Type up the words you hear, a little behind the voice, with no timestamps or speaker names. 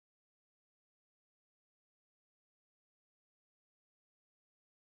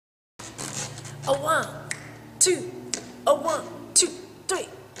A 1, 2, a 1, 2, 3,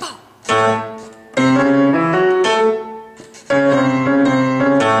 4.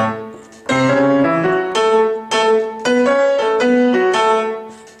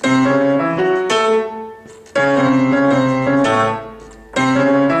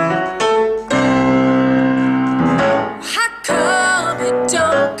 How come you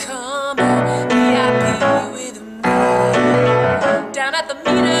don't come at VIP with me down at the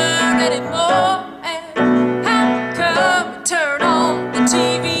meter anymore? And how come you turn on the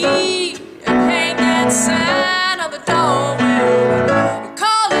TV and hang that sign on the doorway? You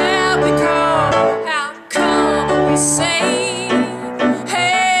call every call. How come we say,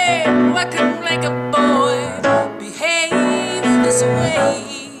 hey, what could make a boy behave this way?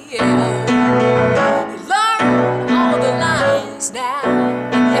 Now,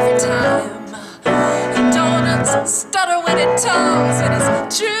 every time he don't stutter when it talks, and it's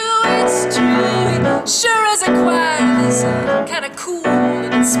true, he sure is a quiet, he's kinda cool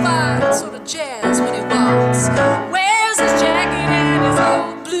and inspired, sort of jazz when he walks, wears his jacket and his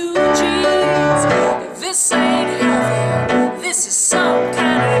old blue jeans. If this ain't healthy, this is some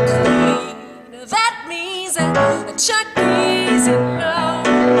kind of clean. That means that Chucky's in love.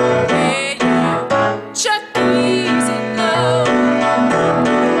 Yeah, yeah, Chucky's in love.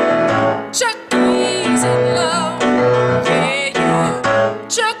 Chucky's in love, yeah, yeah,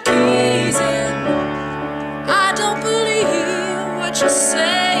 Chucky's in. I don't believe what you're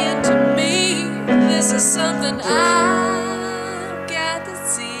saying to me. This is something I've got to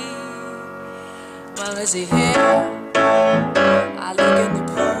see. Well, is he here? I look in the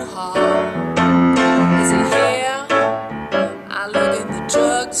pool hall. Is he here? I look in the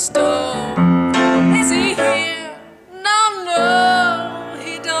drugstore. Is he here? No, no,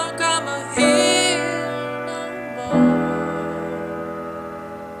 he don't come here no more.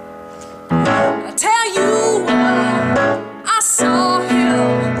 I tell you what, I saw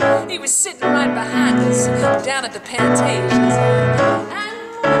him. He was sitting right behind us down at the Pantages. And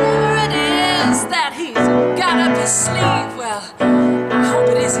whatever it is that he's got up his sleeve, well, I hope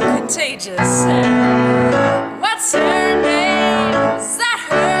it isn't contagious. What's her name? Is that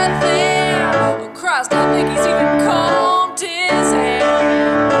her there? Oh, Christ, I think he's even combed his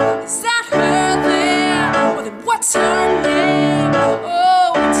hair. Is that her there? Well, then what's her name?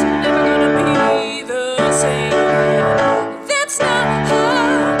 Oh, it's never gonna be the same. That's not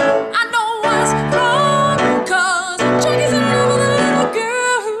her. I know what's wrong, 'cause Chucky's in love with a little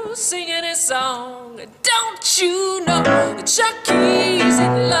girl who's singing his song. Don't you know that Chucky's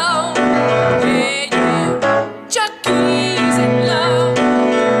in love? Yeah, yeah, Chucky's in love.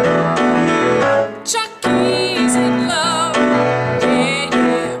 Chucky's in love. Yeah,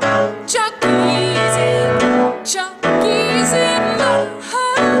 yeah, Chucky's in love. Chucky's in love.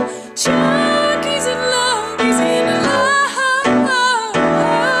 Chucky's in love. He's in love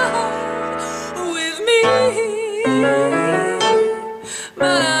with me.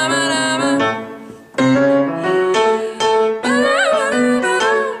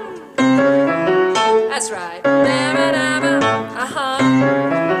 That's right.